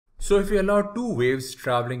So if we allow two waves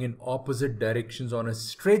traveling in opposite directions on a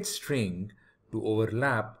straight string to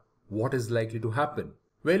overlap, what is likely to happen?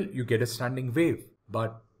 Well, you get a standing wave.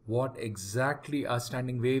 But what exactly are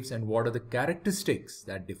standing waves and what are the characteristics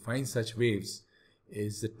that define such waves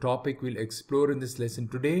is the topic we'll explore in this lesson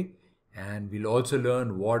today. And we'll also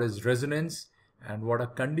learn what is resonance and what are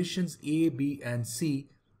conditions A, B, and C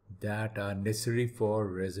that are necessary for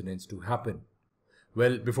resonance to happen.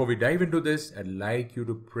 Well, before we dive into this, I'd like you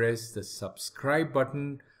to press the subscribe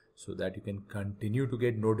button so that you can continue to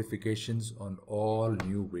get notifications on all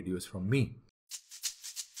new videos from me.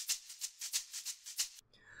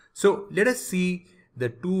 So let us see the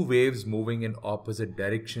two waves moving in opposite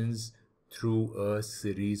directions through a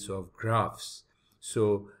series of graphs.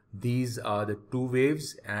 So these are the two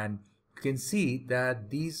waves, and you can see that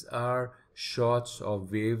these are shots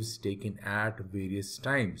of waves taken at various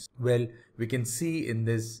times. Well, we can see in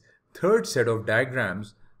this third set of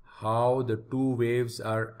diagrams how the two waves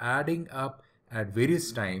are adding up at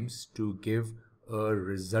various times to give a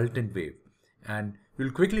resultant wave. And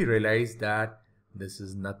we'll quickly realize that this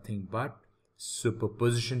is nothing but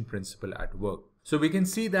superposition principle at work. So we can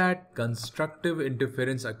see that constructive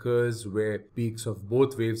interference occurs where peaks of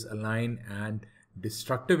both waves align, and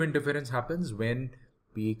destructive interference happens when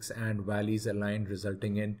peaks and valleys align,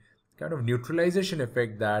 resulting in kind of neutralization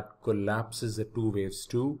effect that collapses the two waves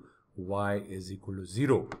to y is equal to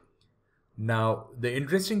 0. Now, the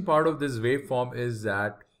interesting part of this waveform is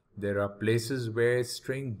that there are places where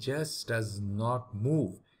string just does not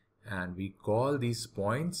move, and we call these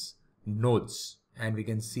points nodes. And we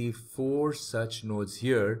can see 4 such nodes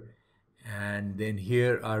here, and then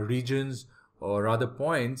here are regions or rather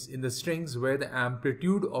points in the strings where the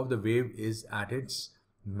amplitude of the wave is at its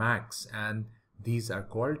max, and these are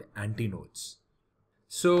called antinodes.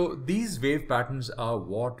 So these wave patterns are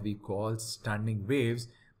what we call standing waves,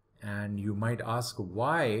 and you might ask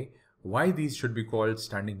why these should be called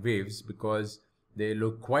standing waves, because they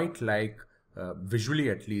look quite like visually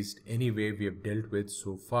at least any wave we have dealt with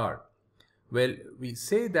so far. Well, we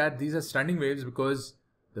say that these are standing waves because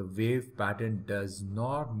the wave pattern does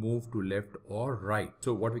not move to left or right.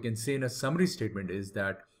 So what we can say in a summary statement is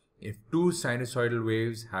that if two sinusoidal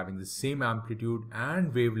waves having the same amplitude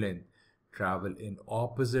and wavelength travel in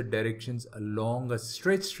opposite directions along a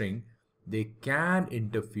straight string, they can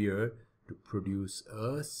interfere to produce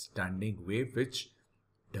a standing wave which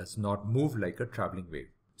does not move like a traveling wave.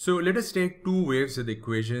 So let us take two waves with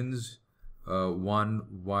equations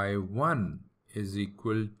 1y1 is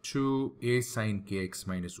equal to a sine kx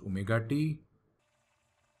minus omega t,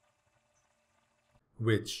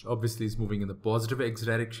 which obviously is moving in the positive x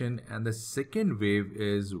direction, and the second wave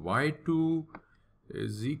is y2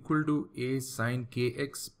 is equal to a sine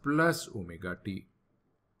kx plus omega t,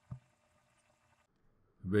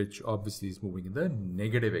 which obviously is moving in the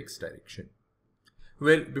negative x direction.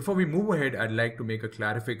 Well, before we move ahead, I'd like to make a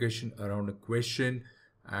clarification around a question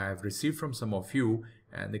I've received from some of you.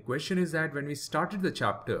 And the question is that when we started the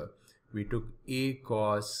chapter, we took a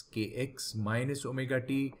cos kx minus omega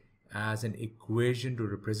t as an equation to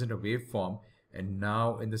represent a waveform. And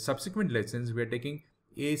now in the subsequent lessons, we are taking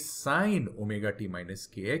a sine omega t minus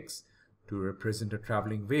kx to represent a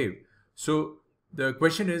traveling wave. So the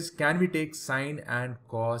question is, can we take sine and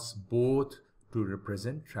cos both to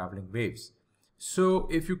represent traveling waves? So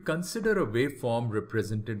if you consider a waveform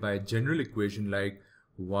represented by a general equation like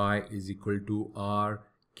y is equal to r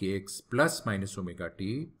kx plus minus omega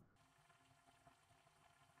t,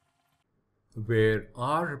 where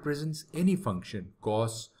r represents any function,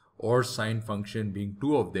 cos or sine function being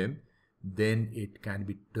two of them, then it can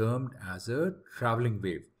be termed as a traveling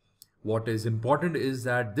wave. What is important is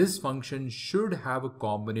that this function should have a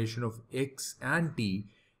combination of x and t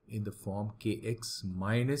in the form kx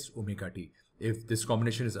minus omega t. If this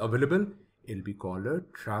combination is available, it will be called a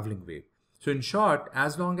traveling wave. So in short,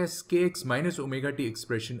 as long as kx minus omega t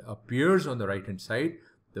expression appears on the right hand side,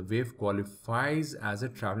 the wave qualifies as a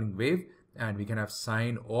traveling wave, and we can have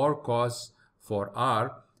sine or cos for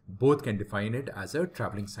r. Both can define it as a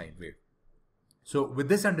traveling sine wave. So with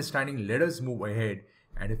this understanding, let us move ahead,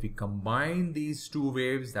 and if we combine these two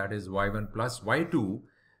waves, that is y1 plus y2,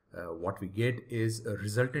 what we get is a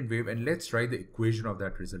resultant wave. And let's write the equation of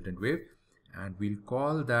that resultant wave, and we'll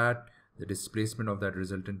call that the displacement of that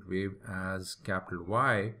resultant wave as capital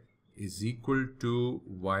Y is equal to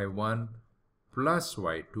y1 plus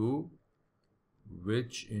y2,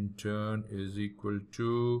 which in turn is equal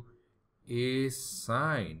to a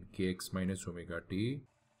sine kx minus omega t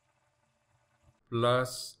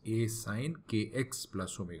plus a sine kx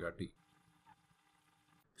plus omega t.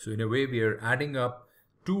 So in a way, we are adding up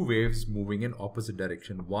two waves moving in opposite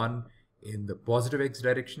direction, one in the positive x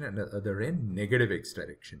direction and the other in negative x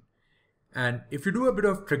direction. And if you do a bit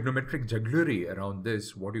of trigonometric jugglery around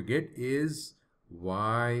this, what you get is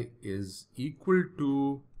y is equal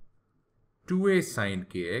to 2a sine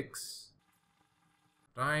kx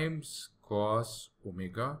times cos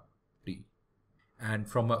omega t. And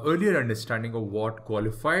from an earlier understanding of what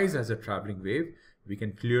qualifies as a traveling wave, we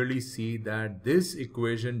can clearly see that this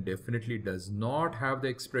equation definitely does not have the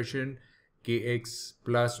expression kx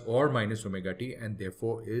plus or minus omega t, and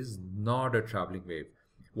therefore is not a traveling wave.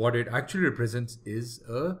 What it actually represents is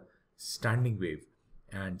a standing wave.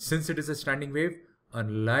 And since it is a standing wave,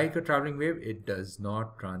 unlike a traveling wave, it does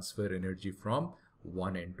not transfer energy from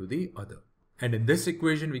one end to the other. And in this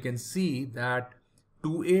equation, we can see that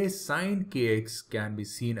 2a sine kx can be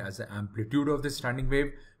seen as the amplitude of the standing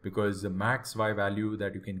wave, because the max y value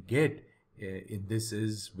that you can get in this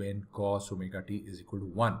is when cos omega t is equal to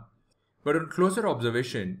 1. But on closer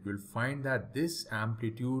observation, you'll find that this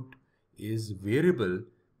amplitude is variable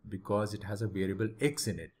because it has a variable x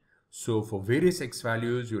in it. So for various x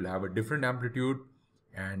values, you'll have a different amplitude.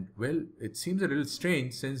 And well, it seems a little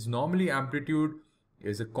strange since normally amplitude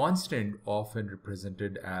is a constant often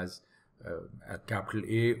represented as a capital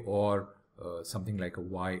A or something like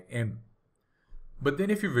a ym. But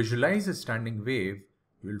then if you visualize a standing wave,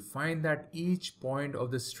 you'll find that each point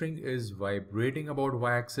of the string is vibrating about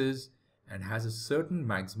y-axis and has a certain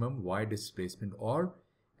maximum y displacement or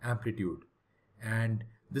amplitude. And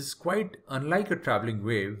this is quite unlike a traveling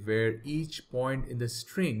wave where each point in the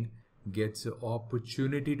string gets an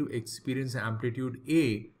opportunity to experience amplitude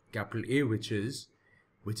A, capital A, which is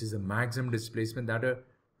the maximum displacement that a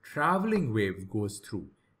traveling wave goes through.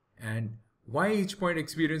 And why each point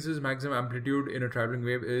experiences maximum amplitude in a traveling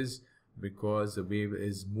wave is because the wave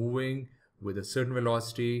is moving with a certain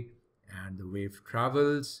velocity and the wave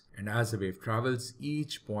travels, and as the wave travels,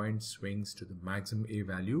 each point swings to the maximum A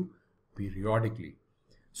value periodically.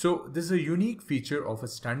 So this is a unique feature of a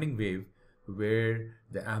standing wave where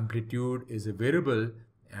the amplitude is a variable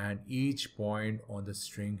and each point on the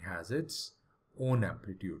string has its own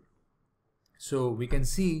amplitude. So we can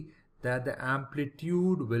see that the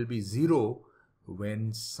amplitude will be 0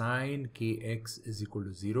 when sine kx is equal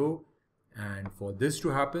to 0, and for this to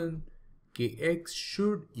happen, kx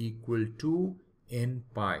should equal to n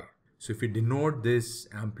pi. So if we denote this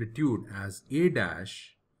amplitude as a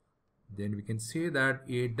dash, then we can say that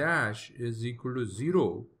a dash is equal to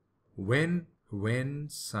 0 when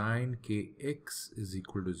sine kx is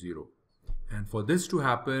equal to 0. And for this to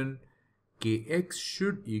happen, kx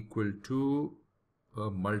should equal to a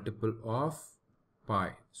multiple of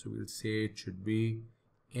pi. So we'll say it should be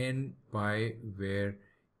n pi, where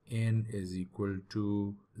n is equal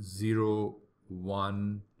to 0,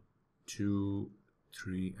 1, 2,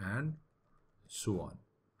 3, and so on.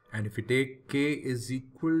 And if we take k is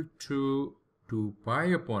equal to 2 pi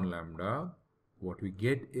upon lambda, what we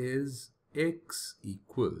get is x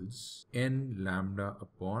equals n lambda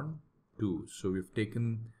upon 2. So we've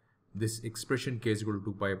taken this expression k is equal to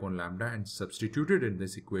 2 pi upon lambda and substituted in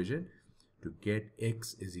this equation to get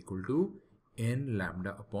x is equal to n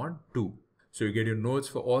lambda upon 2. So you get your nodes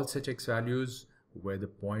for all such x values where the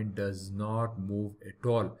point does not move at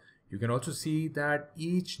all. You can also see that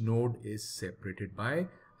each node is separated by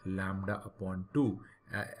lambda upon 2.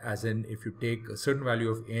 As in, if you take a certain value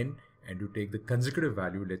of n and you take the consecutive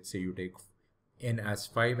value, let's say you take n as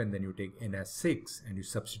 5 and then you take n as 6 and you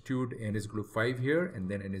substitute n is equal to 5 here and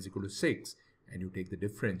then n is equal to 6 and you take the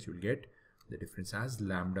difference, you'll get the difference as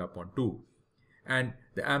lambda upon 2. And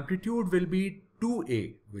the amplitude will be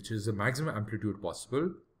 2a, which is the maximum amplitude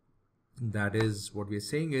possible. That is, what we are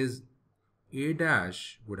saying is a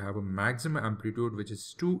dash would have a maximum amplitude which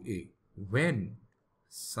is 2a when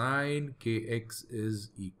sine kx is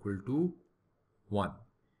equal to 1.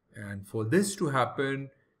 And for this to happen,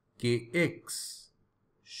 kx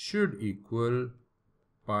should equal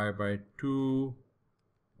pi by 2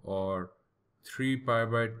 or 3 pi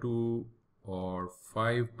by 2 or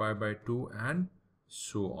 5 pi by 2 and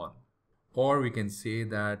so on. Or we can say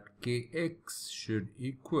that kx should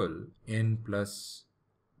equal n plus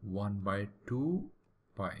 1 by 2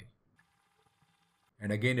 pi.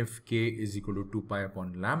 And again, if k is equal to 2 pi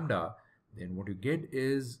upon lambda, then what you get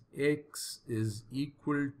is x is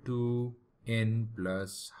equal to n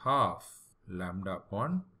plus half lambda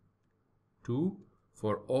upon 2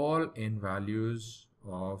 for all n values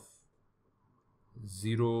of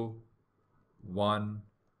 0, 1,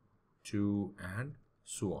 2, and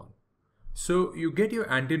so on. So you get your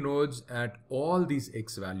antinodes at all these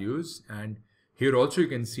x values, and here also you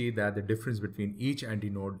can see that the difference between each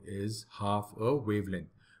antinode is half a wavelength.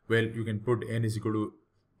 Well, you can put n is equal to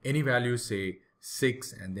any value, say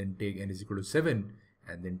 6, and then take n is equal to 7,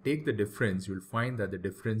 and then take the difference. You'll find that the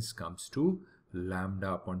difference comes to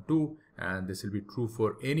lambda upon 2, and this will be true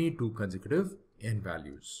for any 2 consecutive n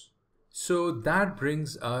values. So that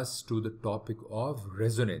brings us to the topic of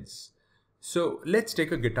resonance. So let's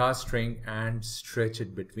take a guitar string and stretch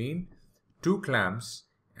it between 2 clamps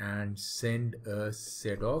and send a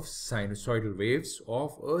set of sinusoidal waves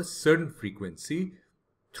of a certain frequency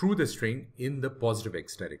through the string in the positive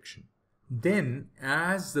x direction. Then,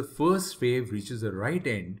 as the first wave reaches the right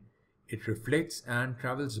end, it reflects and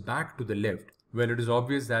travels back to the left. Well, it is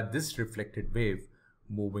obvious that this reflected wave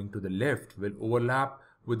moving to the left will overlap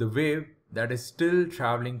with the wave that is still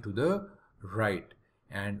traveling to the right.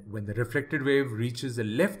 And when the reflected wave reaches the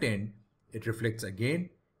left end, it reflects again,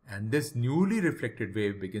 and this newly reflected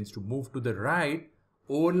wave begins to move to the right,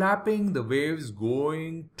 overlapping the waves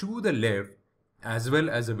going to the left as well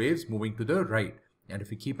as the waves moving to the right. And if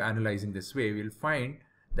we keep analyzing this wave, we'll find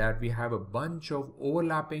that we have a bunch of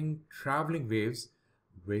overlapping traveling waves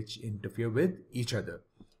which interfere with each other.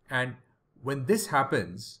 And when this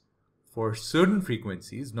happens, for certain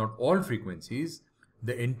frequencies, not all frequencies,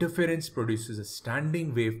 the interference produces a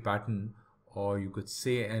standing wave pattern, or you could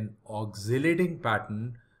say an oscillating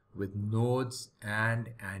pattern with nodes and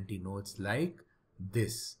antinodes like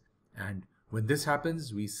this. And when this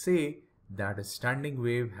happens, we say that a standing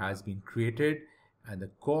wave has been created and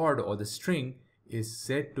the chord or the string is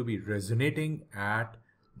said to be resonating at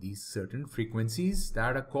these certain frequencies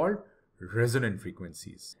that are called resonant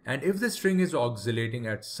frequencies. And if the string is oscillating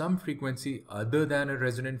at some frequency other than a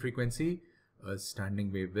resonant frequency, a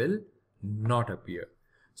standing wave will not appear.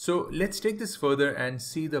 So let's take this further and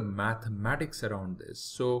see the mathematics around this.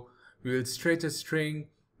 So we will stretch a string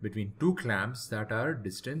between 2 clamps that are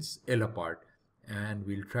distance L apart, and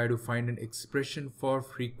we'll try to find an expression for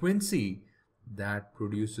frequency that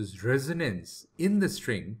produces resonance in the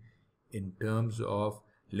string in terms of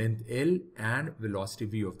length L and velocity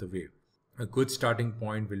v of the wave. A good starting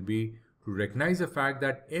point will be to recognize the fact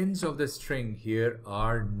that ends of the string here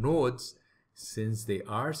are nodes, since they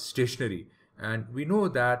are stationary, and we know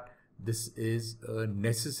that this is a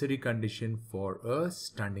necessary condition for a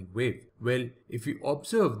standing wave. Well, if we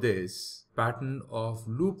observe this pattern of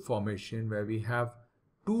loop formation where we have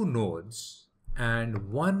 2 nodes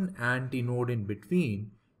and 1 antinode in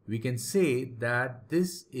between, we can say that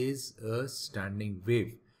this is a standing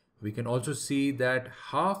wave. We can also see that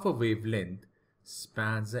half a wavelength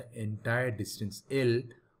spans the entire distance L,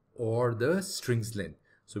 or the string's length.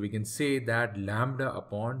 So we can say that lambda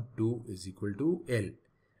upon 2 is equal to L.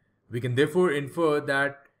 We can therefore infer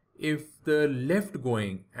that if the left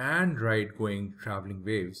going and right going traveling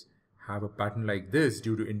waves have a pattern like this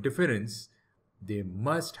due to interference, they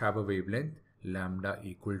must have a wavelength lambda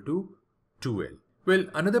equal to 2L. Well,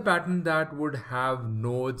 another pattern that would have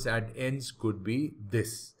nodes at ends could be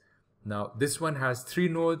this. Now this one has 3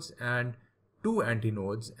 nodes and 2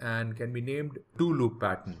 antinodes and can be named 2 loop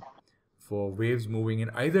pattern. For waves moving in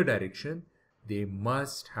either direction, they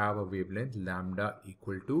must have a wavelength lambda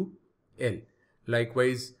equal to L.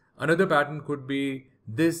 Likewise, another pattern could be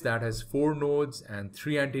this that has 4 nodes and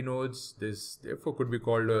 3 antinodes. This therefore could be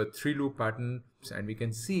called a 3 loop pattern, and we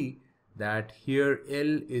can see that here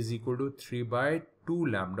L is equal to 3 by 2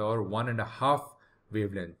 lambda, or 1.5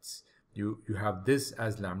 wavelengths. You have this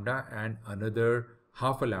as lambda and another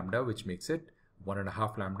half a lambda, which makes it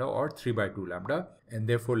 1.5 lambda or 3 by 2 lambda, and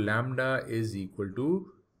therefore lambda is equal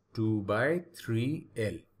to 2 by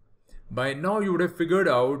 3L. By now you would have figured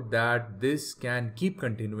out that this can keep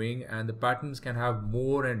continuing and the patterns can have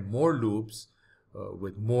more and more loops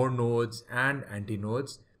with more nodes and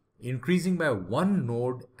antinodes, increasing by 1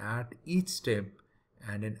 node at each step,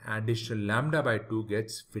 and an additional lambda by 2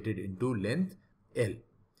 gets fitted into length L.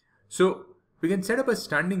 So we can set up a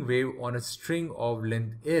standing wave on a string of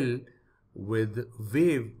length L with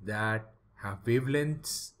wave that have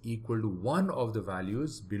wavelengths equal to one of the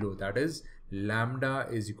values below, that is lambda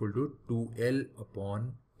is equal to 2L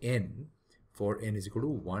upon n for n is equal to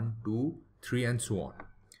 1, 2, 3 and so on.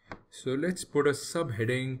 So let's put a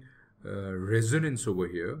subheading resonance over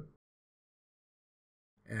here,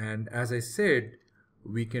 and as I said,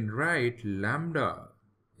 we can write lambda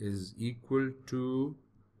is equal to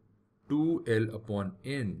 2L upon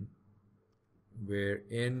n, where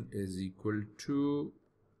n is equal to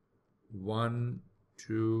 1,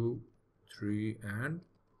 2, 3 and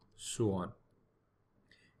so on.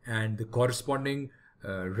 And the corresponding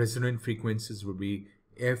resonant frequencies would be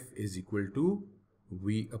F is equal to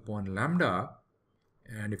V upon lambda.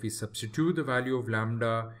 And if we substitute the value of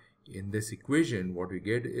lambda in this equation, what we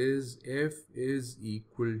get is F is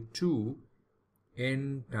equal to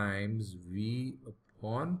N times V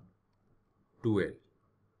upon 2L.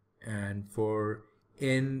 And for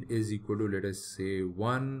N is equal to, let us say,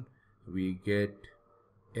 1, we get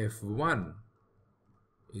F1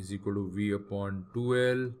 is equal to V upon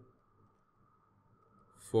 2L.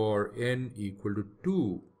 For N equal to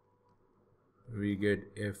 2, we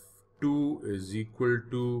get F2 is equal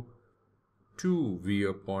to 2V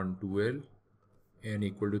upon 2L. N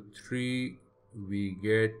equal to 3, we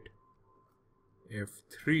get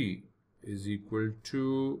F3 is equal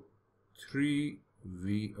to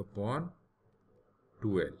 3V upon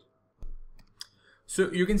 2L. So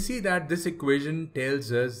you can see that this equation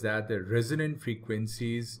tells us that the resonant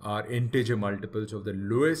frequencies are integer multiples of the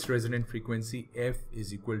lowest resonant frequency F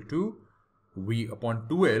is equal to V upon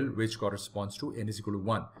 2L, which corresponds to N is equal to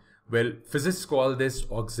 1. Well, physicists call this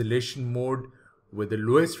oscillation mode with the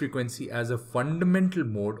lowest frequency as a fundamental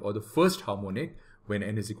mode or the first harmonic when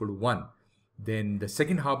N is equal to 1. Then the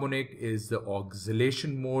second harmonic is the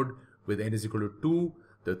oscillation mode with N is equal to 2.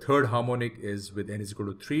 The third harmonic is with N is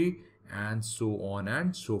equal to 3, and so on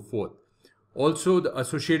and so forth. Also, the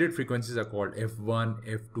associated frequencies are called F1,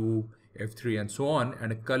 F2, F3, and so on,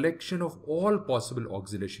 and a collection of all possible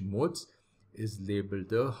oscillation modes is labeled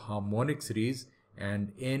the harmonic series,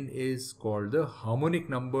 and N is called the harmonic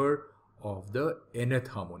number of the nth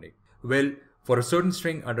harmonic. Well, for a certain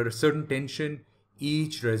string under a certain tension,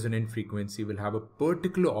 each resonant frequency will have a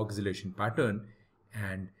particular oscillation pattern,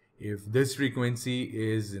 and if this frequency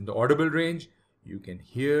is in the audible range, you can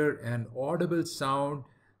hear an audible sound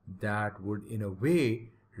that would in a way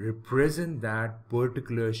represent that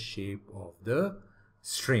particular shape of the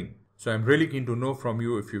string. So I'm really keen to know from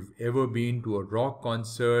you if you've ever been to a rock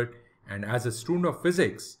concert and as a student of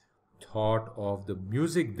physics thought of the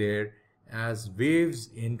music there as waves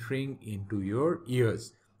entering into your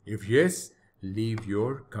ears. If yes, leave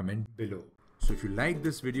your comment below. So if you like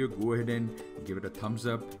this video, go ahead and give it a thumbs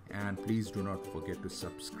up, and please do not forget to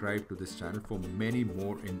subscribe to this channel for many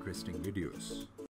more interesting videos.